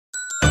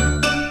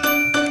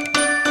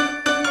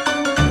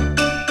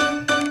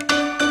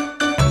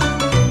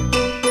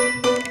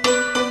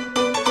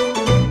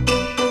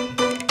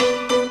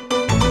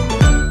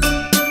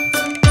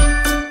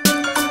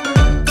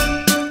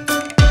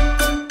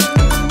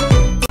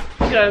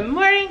Good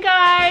morning,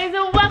 guys,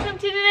 and welcome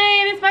to today,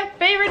 and it's my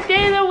favorite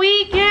day of the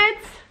week.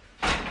 It's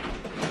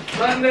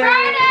Sunday!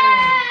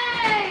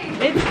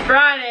 Friday! It's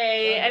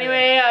Friday.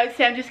 Anyway,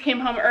 Sam just came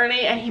home early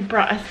and he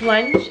brought us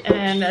lunch,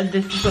 and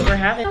this is what we're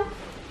having.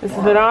 This is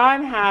what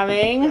I'm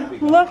having.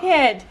 Look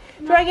it.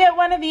 Do I get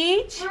one of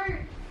each?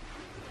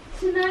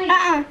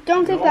 Tonight.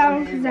 Don't take that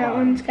one because that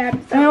one's got.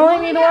 I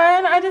only need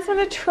one. I just want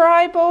to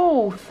try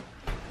both.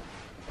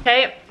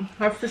 Okay,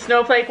 that's the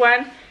snowflake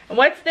one. And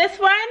what's this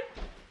one?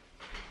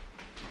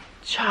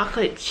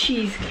 Chocolate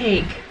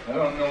cheesecake. I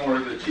don't know where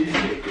the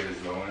cheesecake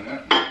is though, in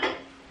it.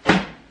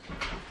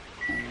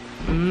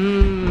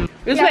 Mmm.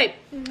 Just wait.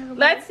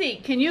 Let's see.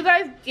 Can you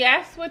guys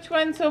guess which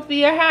one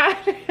Sophia had?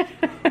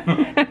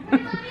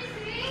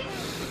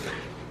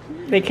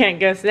 They can't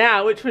guess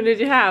now. Which one did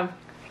you have?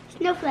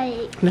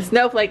 Snowflake. The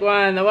snowflake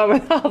one, the one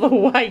with all the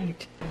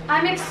white.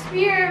 I'm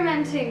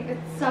experimenting with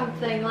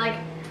something, like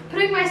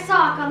putting my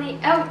sock on the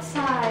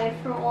outside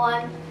for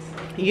one.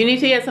 You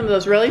need to get some of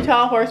those really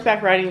tall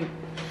horseback riding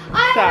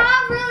I socks.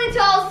 have really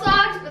tall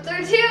socks, but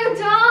they're too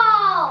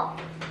tall.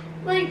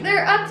 Like,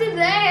 they're up to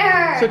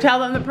there. So tell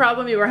them the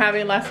problem you were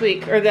having last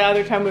week, or the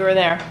other time we were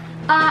there.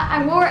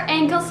 I wore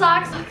ankle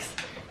socks,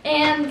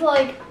 and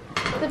like,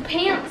 the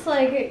pants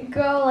like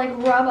go like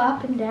rub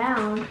up and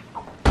down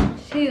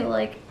too,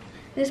 like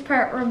this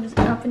part rubs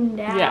up and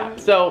down. Yeah,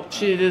 so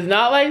she does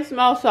not like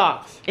small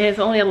socks. It's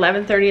only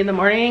 11:30 in the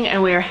morning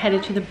and we are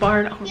headed to the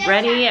barn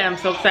already, and I'm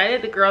so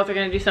excited. The girls are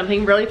gonna do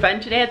something really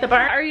fun today at the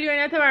barn. What are you doing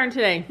at the barn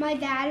today? My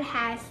dad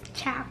has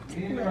chapped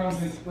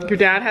lips. Your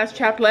dad has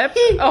chapped lips?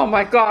 Oh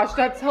my gosh,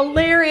 that's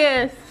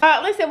hilarious.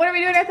 Listen, what are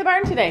we doing at the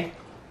barn today?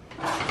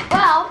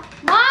 Well,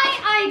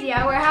 my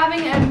idea, we're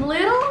having a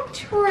little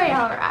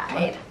trail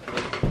ride.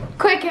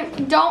 Quick,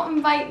 don't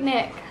invite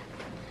Nick.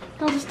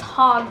 He'll just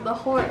hog the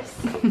horse.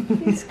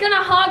 He's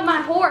gonna hog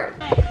my horse.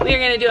 We are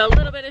gonna do a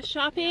little bit of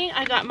shopping.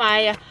 I got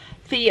my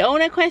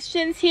Fiona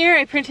questions here.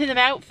 I printed them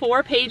out,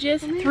 4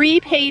 pages, 3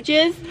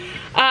 pages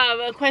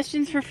of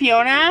questions for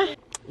Fiona.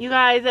 You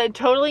guys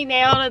totally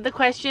nailed the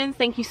questions.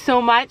 Thank you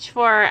so much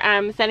for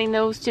sending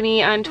those to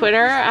me on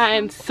Twitter.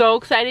 I'm so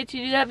excited to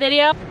do that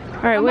video.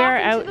 All right, we're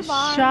out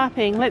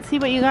shopping. Let's see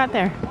what you got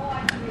there.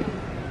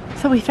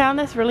 So we found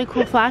this really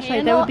cool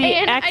flashlight. That would be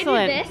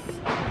excellent. I did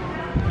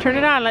this. Turn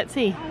it on, let's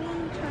see.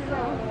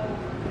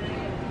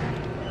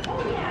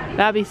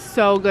 That'd be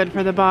so good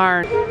for the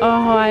barn.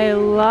 Oh, I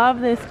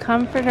love this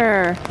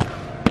comforter.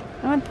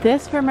 I want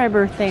this for my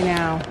birthday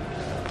now.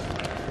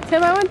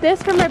 Tim, I want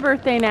this for my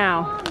birthday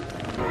now.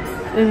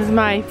 This is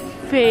my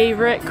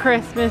favorite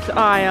Christmas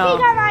aisle.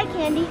 He got eye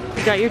candy.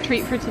 You got your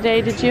treat for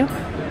today, did you?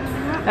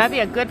 That'd be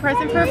a good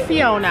present for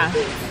Fiona.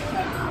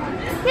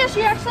 Yeah,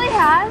 she actually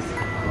has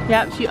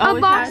Yep, she a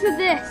always box has. of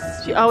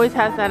this. She always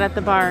has that at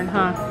the barn,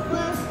 huh?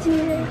 Let's do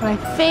it. My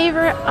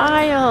favorite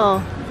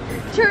aisle.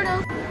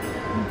 Turtle.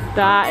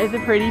 That is a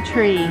pretty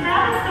tree. Oh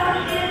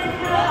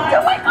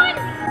my God.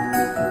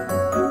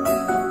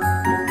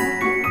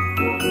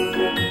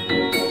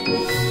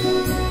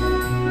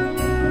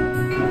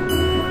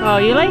 Oh,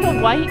 you like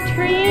a white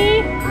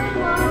tree?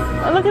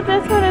 Oh, look at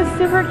this one, it's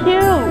super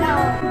cute.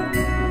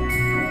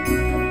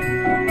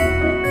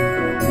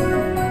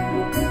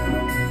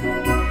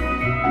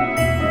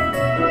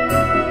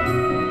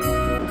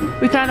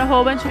 We found a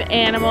whole bunch of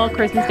animal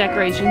Christmas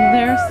decorations.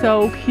 They're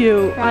so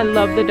cute. I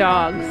love the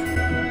dogs.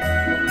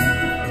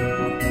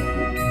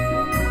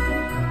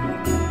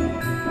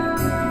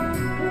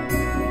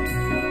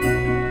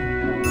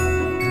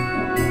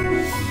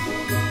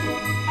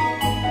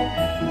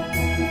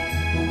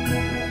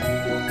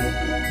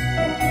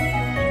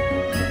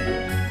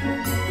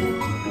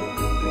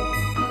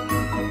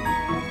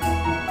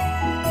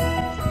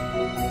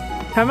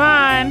 Come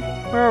on,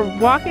 we're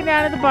walking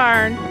down to the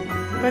barn,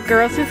 but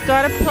girls just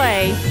gotta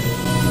play.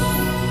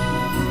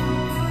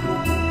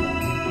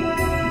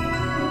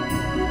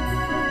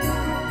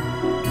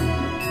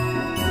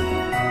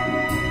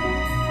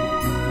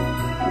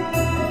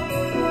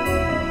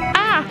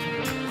 Ah!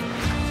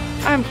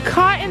 I'm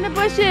caught in the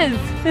bushes.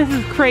 This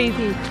is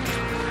crazy.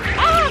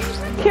 Ah!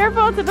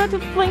 Careful, it's about to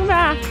fling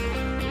back.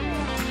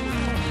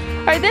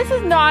 All right, this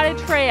is not a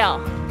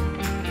trail.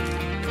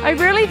 I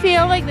really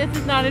feel like this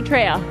is not a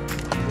trail.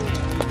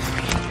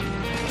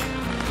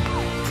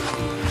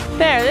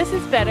 There, this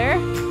is better.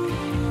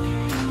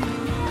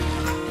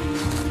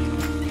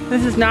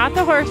 This is not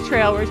the horse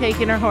trail we're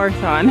taking our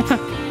horse on.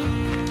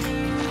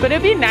 But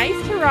it'd be nice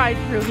to ride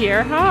through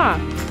here, huh?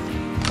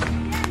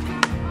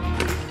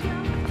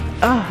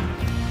 Oh.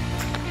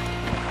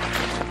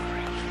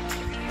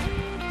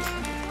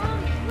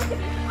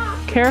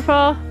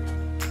 Careful.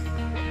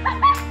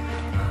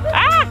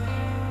 Ah!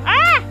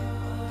 Ah!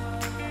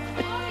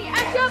 Mommy,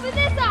 I'm jumping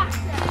this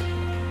oxer.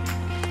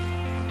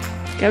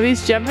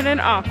 Gabby's jumping an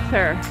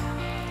oxer.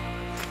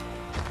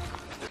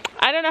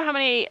 I don't know how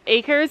many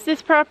acres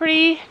this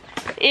property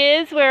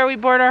is where we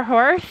board our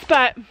horse,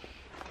 but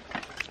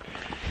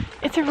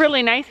it's a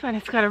really nice one.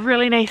 It's got a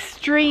really nice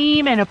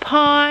stream and a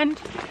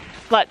pond,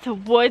 lots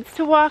of woods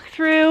to walk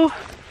through.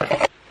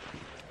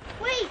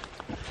 Wait.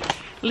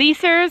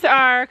 Leasers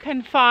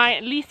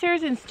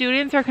and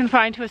students are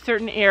confined to a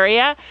certain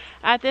area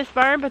at this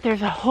barn, but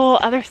there's a whole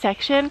other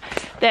section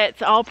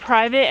that's all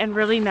private and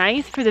really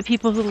nice for the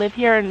people who live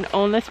here and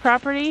own this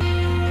property.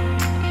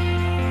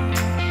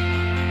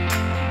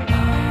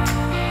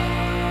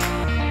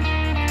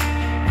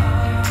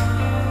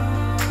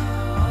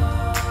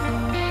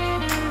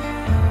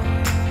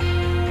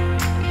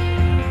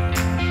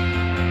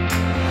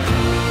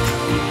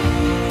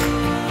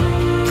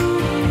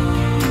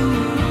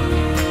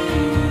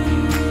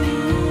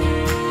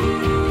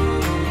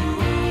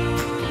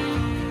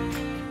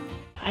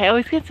 I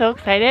always get so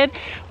excited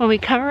when we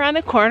come around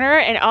the corner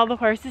and all the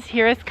horses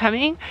hear us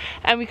coming,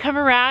 and we come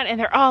around and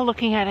they're all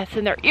looking at us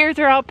and their ears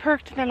are all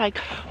perked and they're like,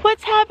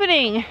 what's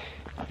happening?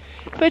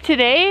 But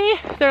today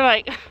they're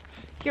like,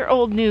 you're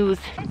old news.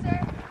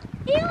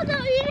 Ew,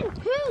 they're eating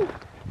poo.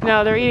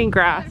 No, they're eating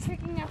grass. They're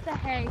picking up the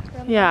hay.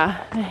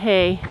 Yeah, the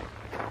hay.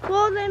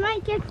 Well, they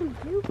might get some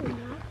poop in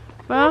that.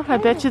 Well, I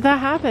bet you that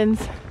happens.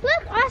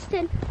 Look,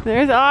 Austin.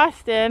 There's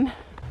Austin.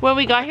 When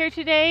we got here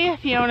today,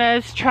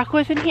 Fiona's truck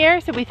wasn't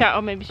here, so we thought,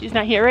 oh, maybe she's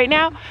not here right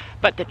now.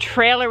 But the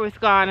trailer was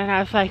gone, and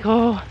I was like,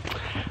 oh,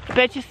 I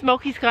bet you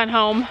Smokey's gone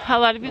home. A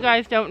lot of you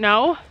guys don't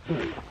know,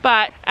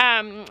 but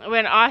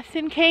when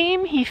Austin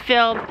came, he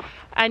filled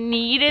a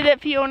need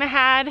that Fiona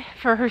had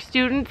for her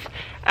students.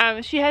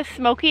 She has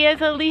Smokey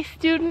as a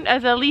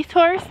lease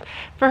horse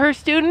for her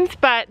students,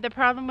 but the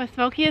problem with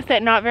Smokey is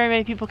that not very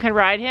many people can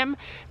ride him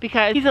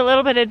because he's a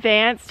little bit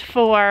advanced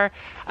for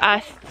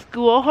a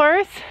school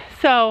horse.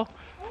 So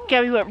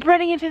Gabby went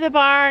running into the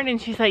barn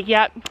and she's like,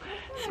 yep,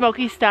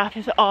 Smokey's stuff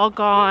is all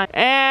gone.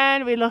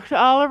 And we looked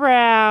all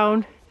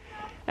around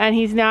and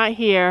he's not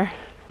here.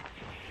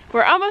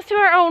 We're almost to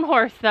our own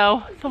horse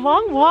though. It's a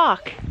long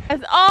walk.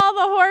 That's all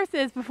the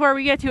horses before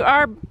we get to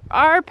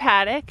our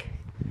paddock.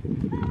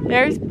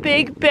 There's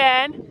Big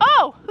Ben.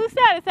 Oh, who's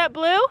that? Is that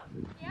Blue?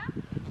 Yeah.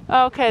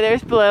 Okay,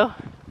 there's Blue.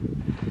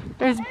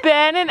 There's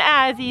Ben and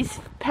Azzy's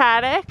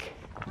paddock.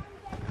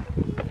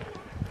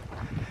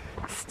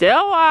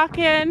 Still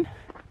walking.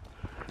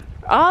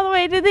 All the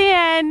way to the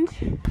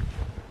end.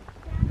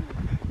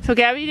 So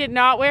Gabby did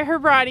not wear her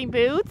riding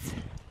boots.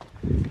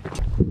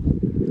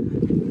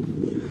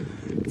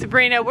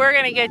 Sabrina, we're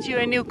gonna get you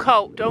a new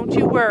coat. Don't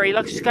you worry.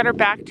 Look, she's got her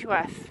back to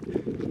us.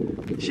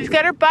 She's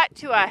got her butt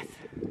to us.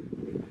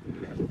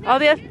 All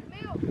the other...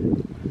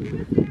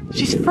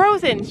 She's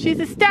frozen.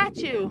 She's a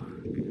statue.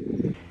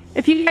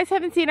 If you guys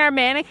haven't seen our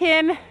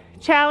mannequin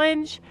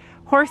challenge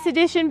horse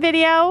edition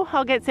video,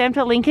 I'll get Sam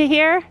to link it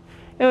here.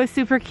 It was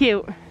super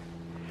cute.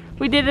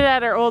 We did it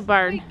at our old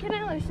barn. Wait, can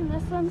I loosen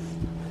this one?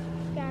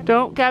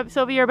 Don't,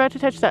 Sylvia, you're about to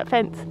touch that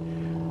fence.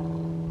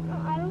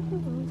 Oh, I don't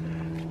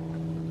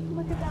think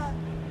look at that.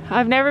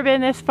 I've never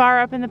been this far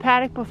up in the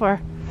paddock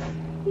before.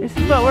 This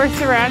is what we're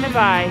surrounded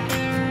by.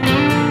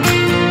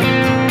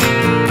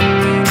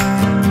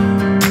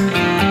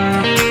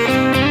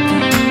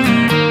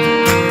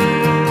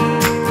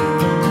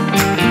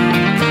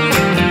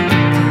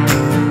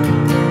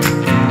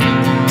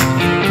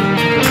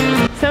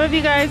 Some of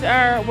you guys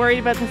are worried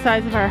about the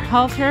size of our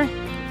halter,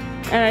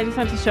 and I just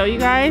want to show you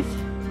guys.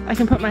 I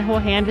can put my whole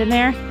hand in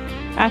there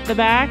at the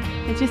back.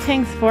 It just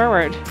hangs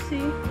forward. See?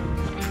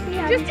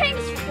 Yeah. It just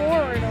hangs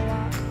forward a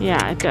lot.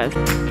 Yeah, it does.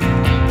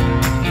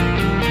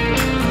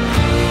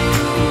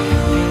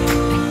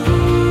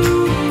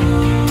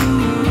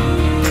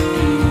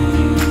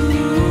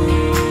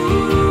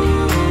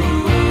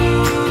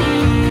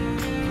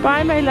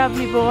 Bye, my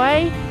lovely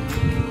boy.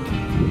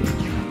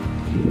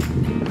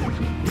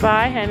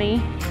 Bye,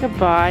 honey.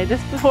 Goodbye.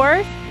 This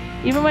horse,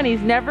 even when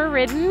he's never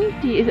ridden,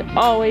 he is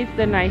always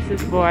the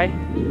nicest boy.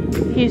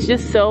 He's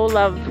just so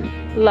love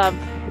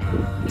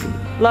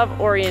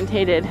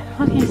orientated.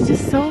 Look, he's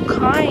just so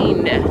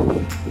kind.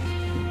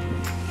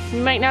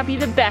 You might not be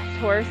the best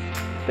horse,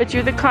 but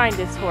you're the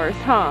kindest horse,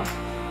 huh?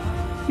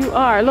 You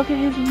are. Look at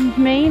his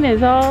mane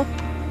is all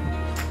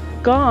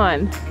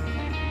gone.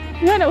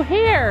 You got no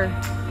hair.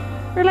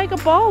 You're like a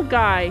bald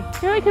guy.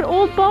 You're like an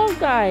old bald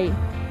guy.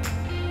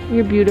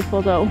 You're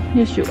beautiful though.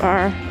 Yes, you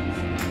are.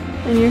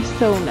 And you're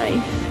so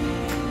nice.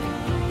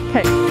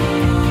 Okay.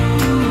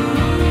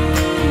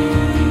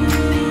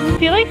 I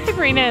feel like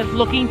Sabrina is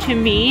looking to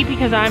me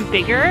because I'm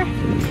bigger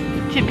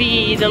to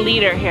be the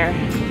leader here.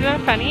 Isn't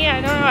that funny?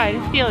 I don't know. I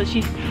just feel that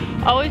she's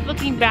always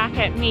looking back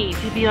at me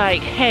to be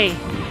like, hey,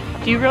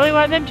 do you really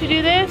want them to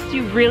do this? Do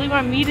you really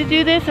want me to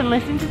do this and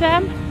listen to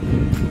them?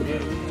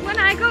 When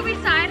I go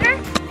beside her,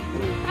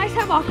 I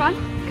said walk on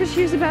because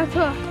she was about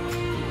to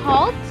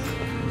halt.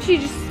 She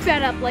just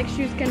sped up like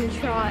she was gonna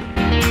trot.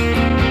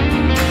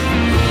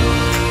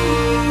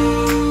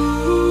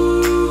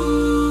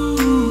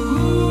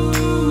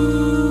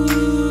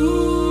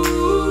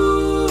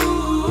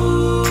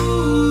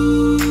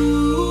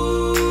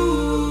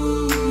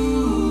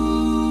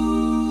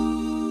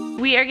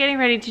 We are getting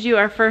ready to do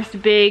our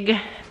first big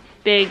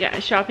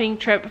shopping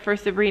trip for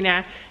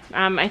Sabrina.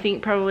 I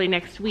think probably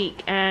next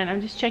week, and I'm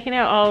just checking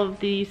out all of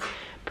these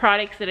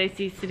products that I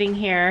see sitting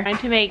here, trying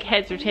to make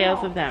heads or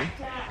tails of them.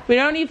 We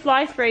don't need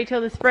fly spray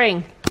till the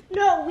spring.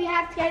 No, we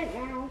have to get it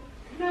now.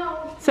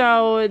 No.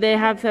 So they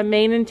have some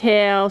mane and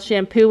tail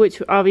shampoo,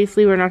 which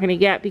obviously we're not going to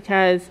get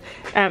because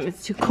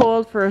it's too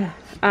cold for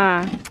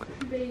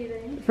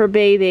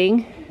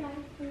bathing.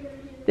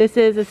 This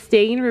is a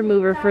stain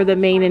remover for the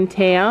mane and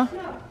tail.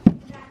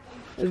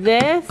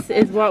 This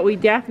is what we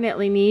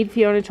definitely need.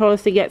 Fiona told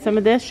us to get some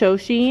of this show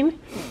sheen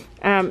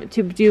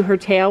to do her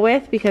tail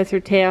with because her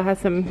tail has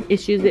some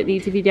issues that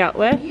need to be dealt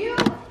with.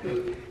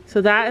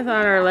 So that is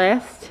on our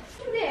list.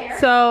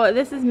 So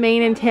this is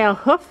mane and tail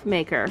hoof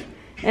maker,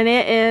 and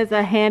it is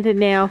a hand and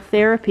nail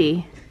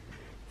therapy.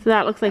 So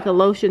that looks like a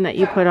lotion that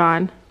you put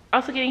on.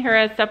 Also getting her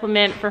a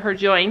supplement for her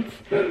joints.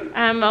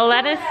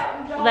 Let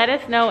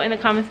us know in the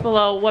comments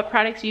below what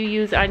products you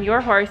use on your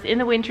horse in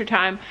the winter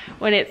time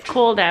when it's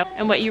cold out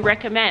and what you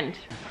recommend.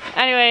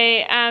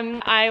 Anyway,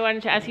 I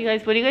wanted to ask you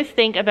guys, what do you guys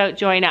think about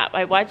Join Up?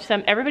 I watched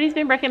some, everybody's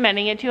been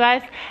recommending it to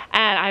us,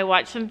 and I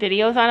watched some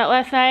videos on it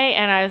last night,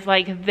 and I was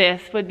like,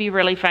 this would be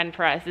really fun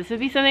for us. This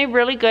would be something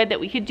really good that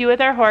we could do with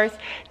our horse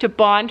to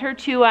bond her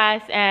to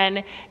us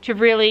and to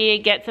really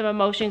get some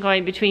emotion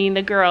going between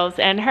the girls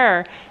and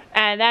her.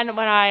 And then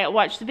when I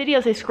watched the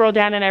videos, I scrolled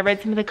down and I read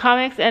some of the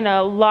comments, and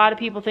a lot of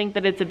people think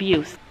that it's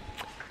abuse.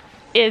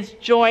 Is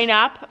Join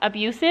Up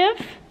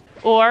abusive?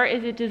 Or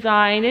is it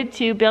designed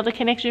to build a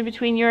connection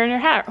between you and your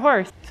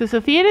horse? So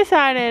Sophia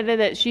decided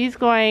that she's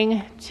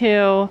going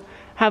to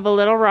have a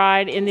little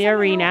ride in the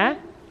arena.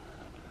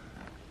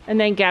 And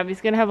then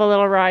Gabby's gonna have a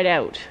little ride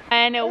out.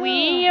 And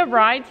we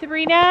ride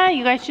Sabrina.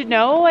 You guys should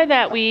know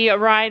that we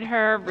ride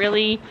her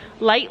really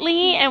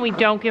lightly and we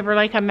don't give her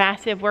like a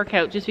massive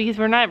workout just because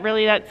we're not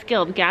really that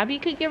skilled. Gabby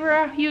could give her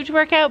a huge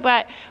workout,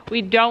 but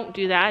we don't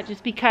do that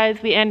just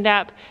because we end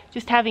up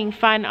just having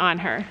fun on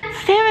her.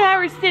 Sam and I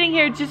were sitting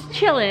here just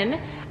chilling,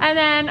 and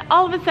then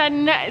all of a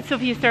sudden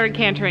Sophia started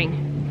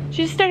cantering.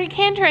 She just started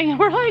cantering and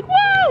we're like,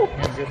 whoa!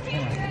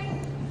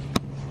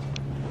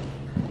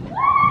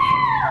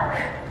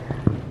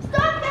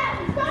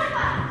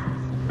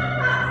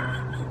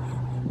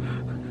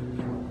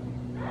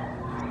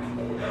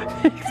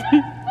 It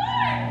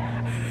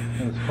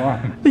was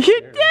fun. You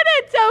did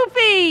it,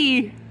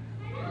 Sophie!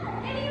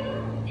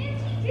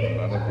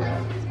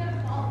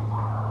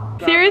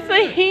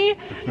 Seriously,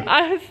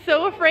 I was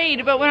so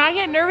afraid, but when I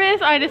get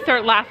nervous, I just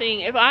start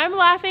laughing. If I'm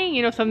laughing,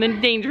 you know something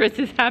dangerous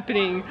is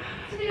happening.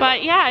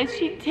 But yeah,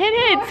 she did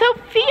it.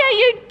 Sophia,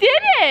 you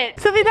did it!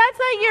 Sophie, that's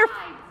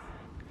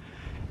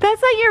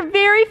like your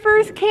very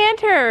first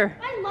canter.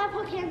 I love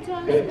her canter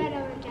better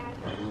than Dad.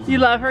 You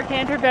love her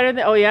canter better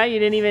than, oh yeah, you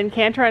didn't even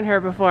canter on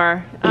her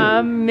before.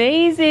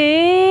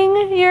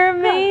 Amazing, you're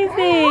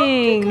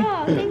amazing.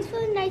 Thanks for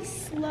the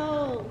nice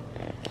slow.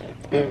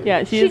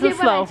 Yeah, she is a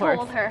slow horse.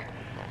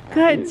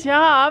 Good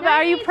job.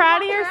 Are you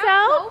proud of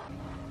yourself?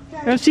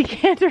 No, she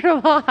cantered a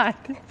lot.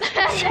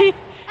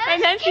 And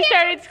then she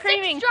started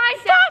screaming,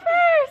 stop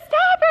her,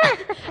 stop her.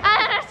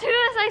 And as soon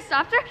as I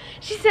stopped her,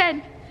 she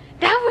said,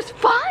 that was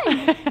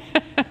fun.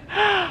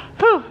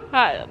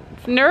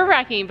 It's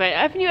nerve-wracking, but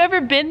haven't you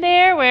ever been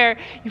there where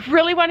you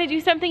really want to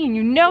do something and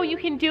you know you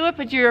can do it,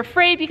 but you're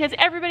afraid because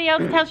everybody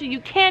else tells you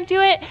you can't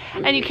do it,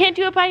 and you can't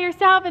do it by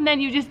yourself, and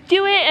then you just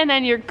do it, and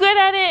then you're good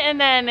at it,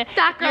 and then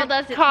that girl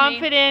does it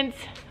confident.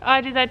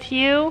 I do that to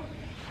you?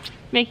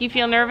 Make you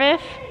feel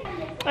nervous?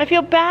 I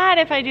feel bad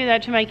if I do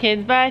that to my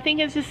kids, but I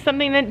think it's just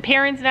something that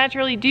parents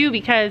naturally do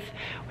because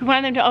we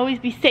want them to always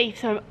be safe,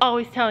 so I'm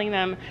always telling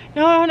them,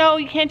 no, no,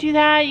 you can't do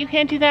that, you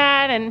can't do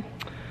that, and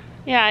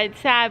yeah, it's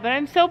sad, but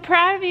I'm so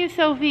proud of you,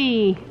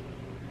 Sophie.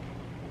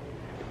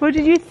 What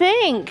did you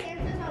think?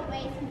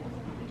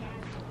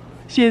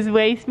 She is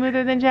way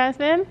smoother than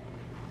Jasmine?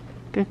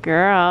 Good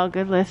girl,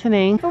 good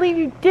listening. I believe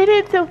you did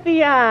it,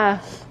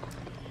 Sophia.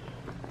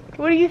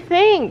 What do you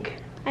think?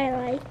 I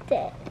liked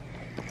it.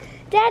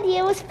 Daddy,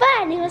 it was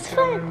fun. It was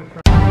fun.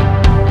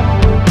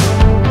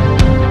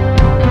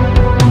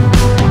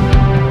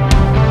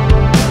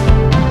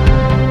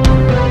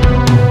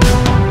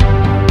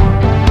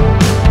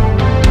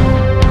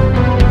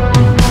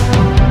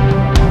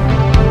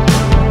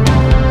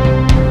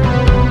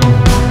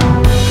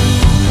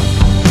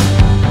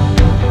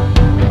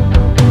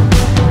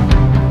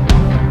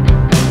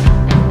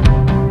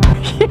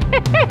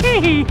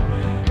 Yay!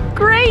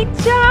 Great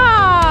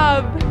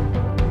job!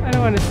 I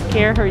don't want to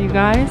scare her, you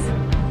guys.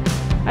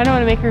 I don't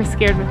want to make her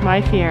scared with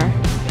my fear.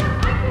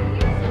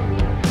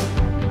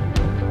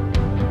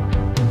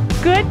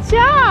 Good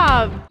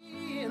job!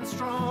 Being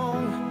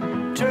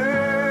strong,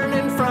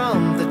 turning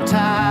from the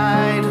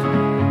tide.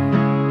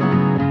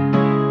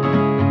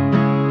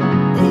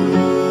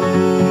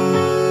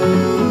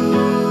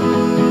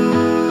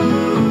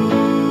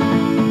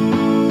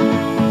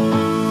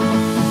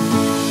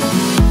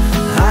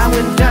 I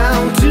went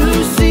down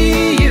to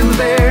see you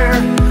there.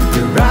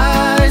 Your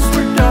eyes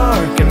were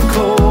dark and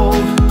cold.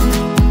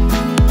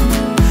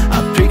 I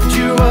picked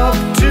you up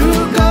to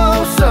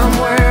go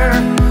somewhere, a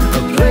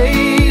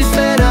place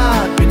that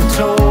I've been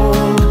told.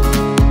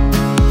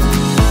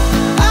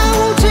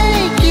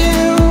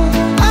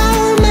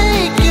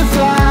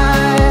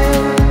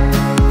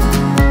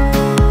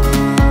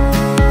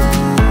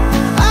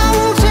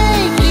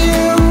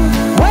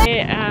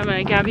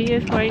 Gabby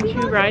is going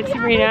to ride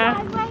Sabrina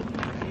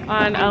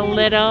on a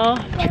little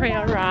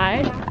trail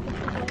ride.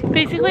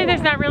 Basically,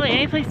 there's not really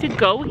any place to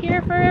go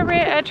here for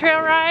a trail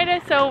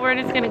ride, so we're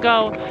just gonna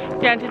go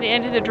down to the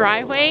end of the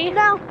driveway.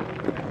 No.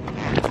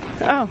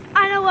 Oh.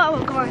 I know what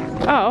we're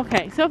going. Oh,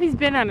 okay. Sophie's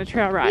been on a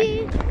trail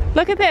ride.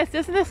 Look at this.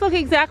 Doesn't this look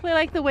exactly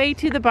like the way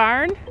to the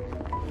barn?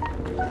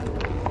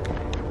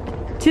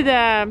 To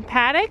the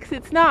paddocks?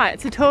 It's not.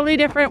 It's a totally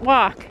different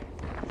walk.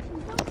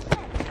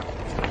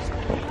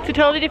 It's a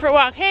totally different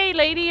walk. Hey,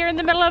 lady, you're in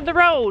the middle of the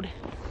road.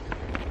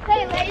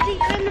 Hey, lady,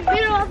 you're in the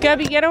middle of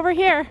Gabby, get over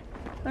here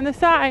on the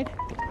side.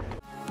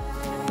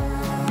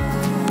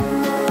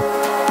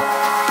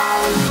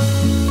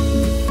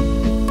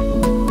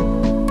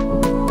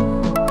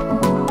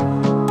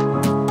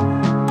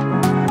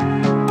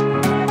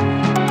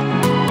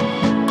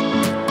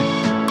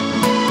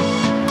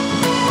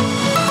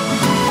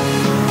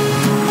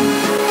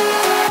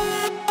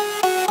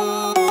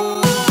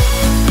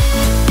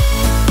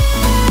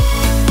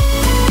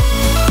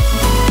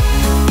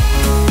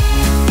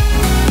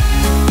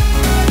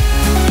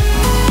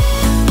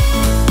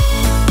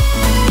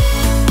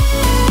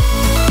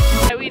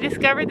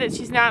 That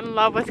she's not in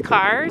love with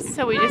cars,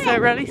 so we just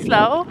went really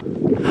slow.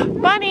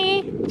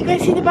 Bunny! Did you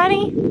guys see the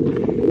bunny?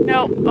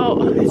 No.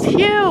 Oh, it's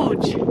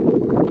huge!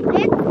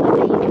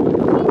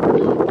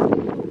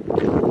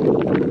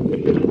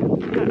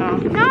 Uh-oh.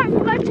 Not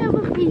much of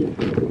a beat.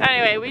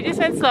 Anyway, we just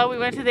went slow. We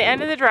went to the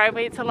end of the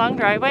driveway. It's a long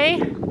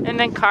driveway, and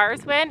then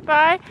cars went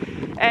by,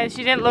 and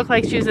she didn't look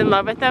like she was in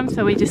love with them,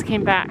 so we just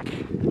came back.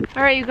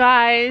 Alright, you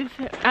guys,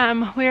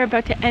 we're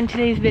about to end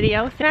today's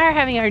video. So now we're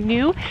having our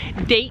new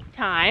date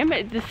time.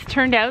 This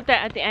turned out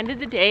that at the end of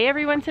the day,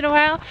 every once in a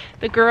while,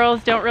 the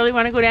girls don't really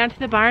want to go down to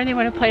the barn. They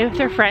want to play with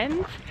their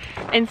friends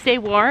and stay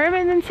warm,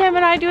 and then Sam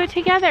and I do it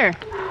together.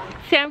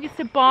 Sam gets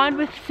to bond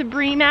with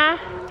Sabrina.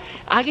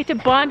 I get to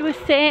bond with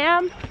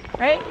Sam,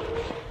 right?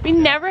 We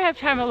never have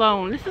time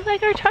alone. This is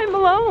like our time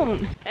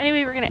alone.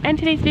 Anyway, we're gonna end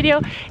today's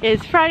video.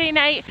 It's Friday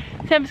night.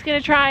 Sam's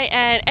gonna try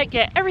and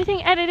get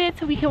everything edited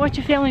so we can watch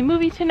a family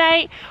movie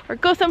tonight or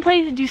go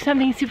someplace and do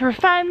something super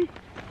fun.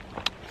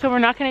 So we're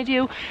not gonna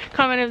do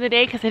comment of the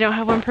day because I don't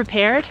have one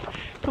prepared.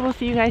 But we'll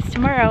see you guys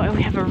tomorrow, and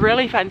we have a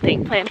really fun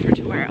thing planned for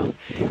tomorrow.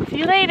 See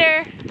you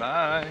later.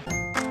 Bye.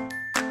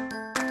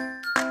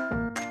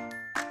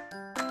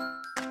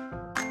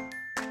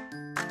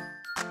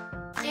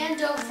 And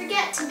don't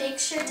forget to make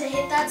sure to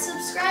hit that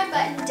subscribe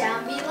button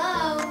down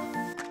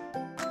below.